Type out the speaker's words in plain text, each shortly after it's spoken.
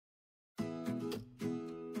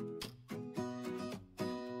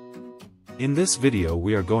In this video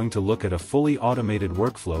we are going to look at a fully automated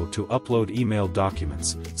workflow to upload emailed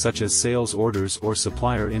documents, such as sales orders or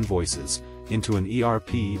supplier invoices, into an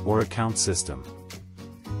ERP or account system.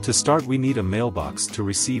 To start, we need a mailbox to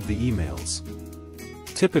receive the emails.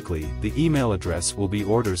 Typically, the email address will be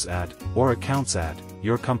orders at, or accounts at,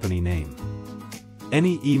 your company name.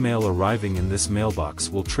 Any email arriving in this mailbox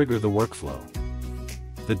will trigger the workflow.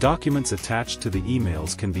 The documents attached to the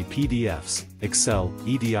emails can be PDFs, Excel,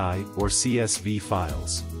 EDI, or CSV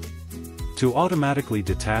files. To automatically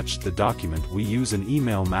detach the document, we use an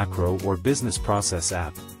email macro or business process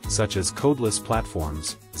app, such as codeless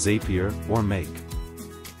platforms, Zapier, or Make.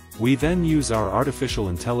 We then use our artificial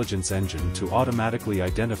intelligence engine to automatically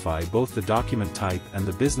identify both the document type and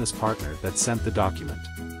the business partner that sent the document.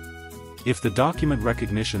 If the document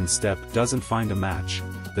recognition step doesn't find a match,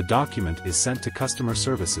 the document is sent to customer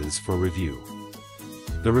services for review.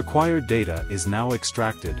 The required data is now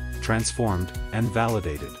extracted, transformed, and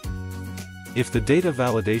validated. If the data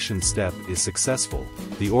validation step is successful,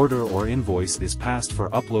 the order or invoice is passed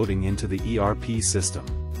for uploading into the ERP system.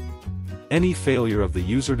 Any failure of the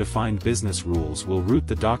user-defined business rules will route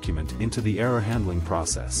the document into the error handling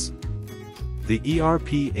process. The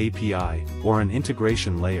ERP API, or an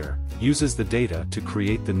integration layer, uses the data to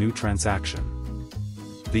create the new transaction.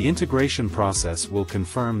 The integration process will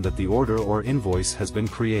confirm that the order or invoice has been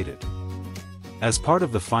created. As part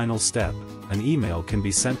of the final step, an email can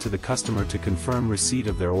be sent to the customer to confirm receipt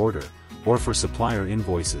of their order, or for supplier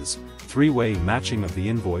invoices, three-way matching of the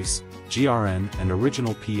invoice, GRN and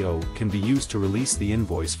original PO can be used to release the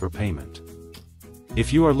invoice for payment.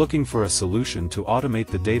 If you are looking for a solution to automate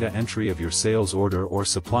the data entry of your sales order or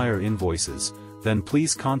supplier invoices, then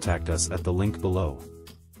please contact us at the link below.